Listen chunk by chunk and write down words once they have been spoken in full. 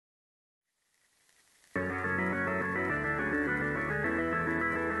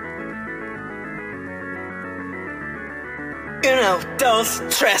Uno, dos,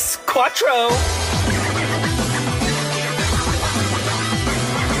 tres, quatro.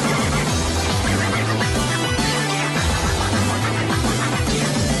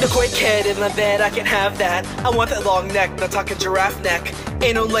 The quick head in my bed, I can have that. I want that long neck, not talking giraffe neck.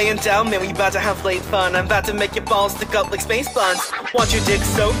 Ain't no laying down, man, we about to have late fun. I'm about to make your balls stick up like space buns. Want your dick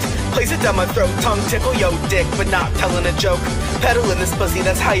soaked? Place it down my throat, tongue tickle yo dick, but not telling a joke. Peddle in this pussy,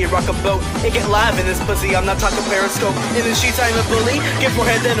 that's how you rock a boat. It get live in this pussy, I'm not talking Periscope. In the sheets I'm a bully, give more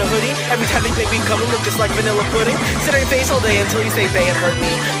head than a hoodie. Every time they make me come, it look just like vanilla pudding. Sit on your face all day until you say they and hurt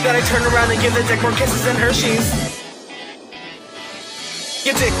me. Then I turn around and give the dick more kisses than Hershey's.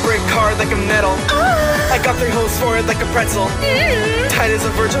 Your dick break hard like a metal. I got 3 holes for it like a pretzel. Tight as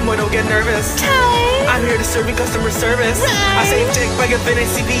a virgin boy, don't get nervous. I'm here to serve you customer service. I save dick by giving it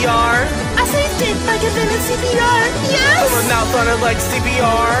CPR. I save dick by giving it CPR. Yes. Put my mouth on it like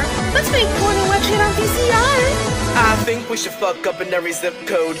CPR. Let's make porn and watch it on VCR. I think we should fuck up in every zip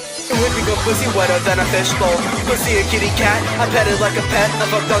code. And we go pussy wetter than a fishbowl. Pussy a kitty cat, I pet it like a pet. I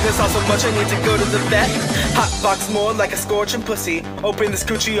fucked on this all so much I need to go to the vet. Hot box more like a scorching pussy. Open this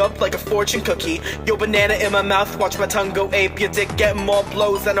coochie up like a fortune cookie. Yo, banana in my mouth, watch my tongue go ape. Your dick getting more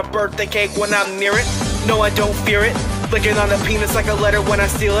blows than a birthday cake when I'm near it. No, I don't fear it. Licking on the penis like a letter when I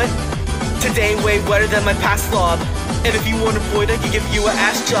steal it. Today way wetter than my past slob. And if you want a boy, I can give you an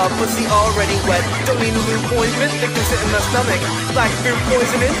ass job. Pussy already wet, don't need a lube ointment. Thick to sit in my stomach, black beer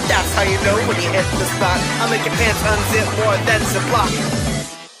poisoning. That's how you know when you hit the spot. I'll make your pants unzip more than ziplock.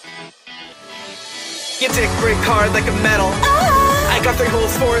 Your dick break hard like a metal. I got 3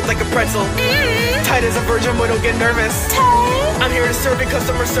 holes for it like a pretzel. Tight as a virgin boy, don't get nervous. I'm here to serve you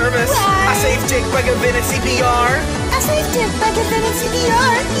customer service. I save dick by giving it CPR. I save dick by giving it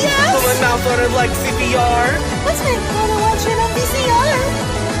CPR. Yes. Put my mouth on it like CPR. Let's make porn and watch it on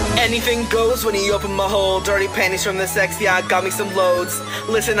VCR. Anything goes when you open my hole. Dirty panties from the sex, yeah, I got me some loads.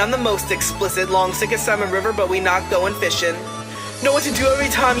 Listen, I'm the most explicit. Long, sick as Salmon River, but we not going fishing. Know what to do every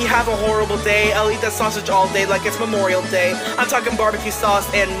time you have a horrible day. I'll eat that sausage all day like it's Memorial Day. I'm talking barbecue sauce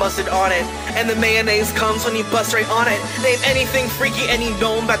and mustard on it. And the mayonnaise comes when you bust right on it. Name anything freaky and you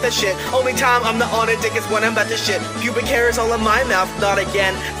know I'm about that shit. Only time I'm not on it, dick, is when I'm about to shit. Pubic hair is all in my mouth, not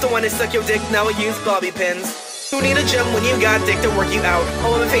again. So when I suck your dick, now I use bobby pins. Who need a gym when you got dick to work you out?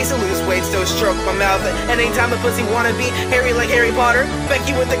 All in my face to lose weight, so stroke my mouth. And anytime a pussy wanna be hairy like Harry Potter,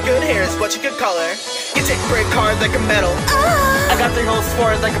 Becky with the good hair is what you could call her. Your dick break hard like a metal. I got 3 holes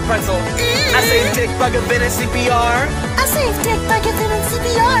for it like a pretzel. I save dick by giving it CPR. I save dick by giving it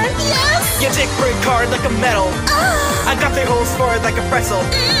CPR. Yes. Your dick break hard like a metal. I got 3 holes for it like a pretzel.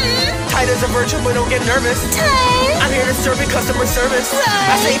 Tight as a virgin, but don't get nervous. I'm here to serve you customer service.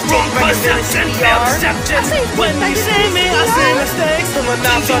 I save dick by giving it CPR. When you see me, I say mistakes. From my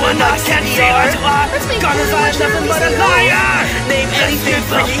mouth on a like CPR. Gonna find nothing but a liar. Name anything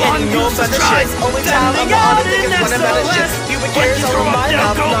freaky and you know about the shit. Only time I'm on a dick is when I'm about to shit. Pubic hair is all in my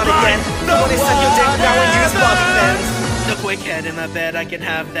mouth, not again. So when I suck your dick, now I use bobby pins. The quick head in my bed, I can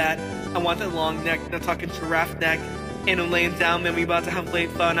have that. I want that long neck, not talking giraffe neck. Ain't no laying down, man, we about to have late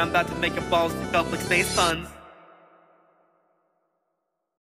fun. I'm about to make your balls stick up like space buns.